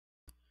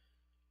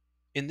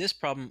In this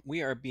problem,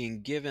 we are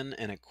being given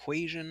an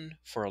equation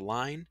for a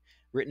line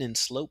written in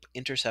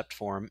slope-intercept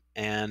form,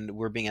 and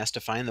we're being asked to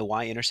find the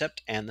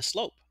y-intercept and the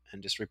slope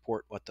and just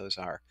report what those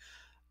are.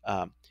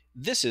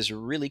 This is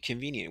really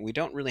convenient. We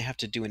don't really have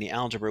to do any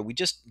algebra. We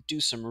just do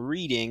some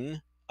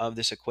reading of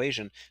this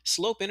equation.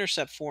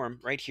 Slope-intercept form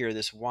right here,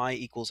 this y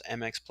equals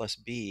mx plus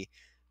b.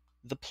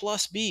 The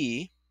plus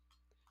b,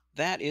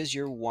 that is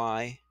your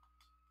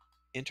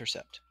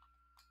y-intercept.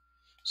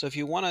 So if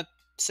you want to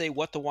say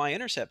what the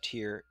y-intercept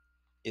here,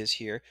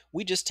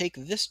 we just take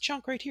this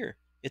chunk right here.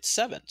 It's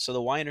 7. So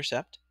the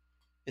y-intercept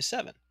is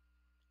 7.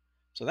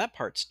 So that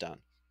part's done.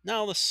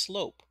 Now the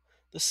slope.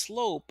 The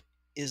slope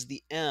is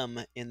the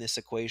m in this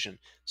equation.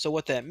 So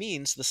what that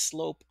means, the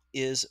slope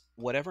is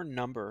whatever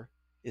number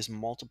is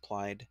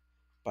multiplied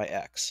by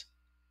x.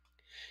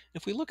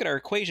 If we look at our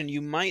equation,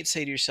 you might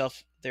say to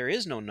yourself, there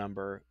is no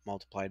number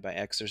multiplied by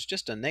x. There's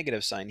just a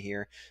negative sign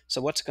here.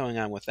 So what's going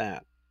on with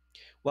that?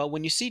 Well,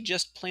 when you see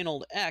just plain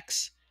old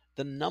x,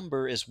 the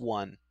number is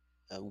 1.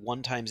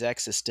 1 times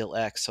x is still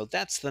x, so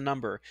that's the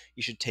number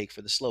you should take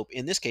for the slope.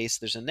 In this case,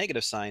 there's a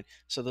negative sign,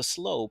 so the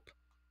slope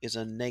is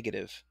a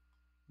negative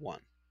 1.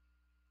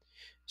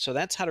 So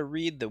that's how to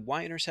read the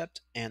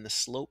y-intercept and the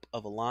slope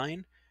of a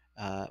line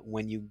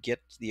when you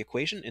get the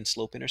equation in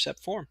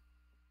slope-intercept form.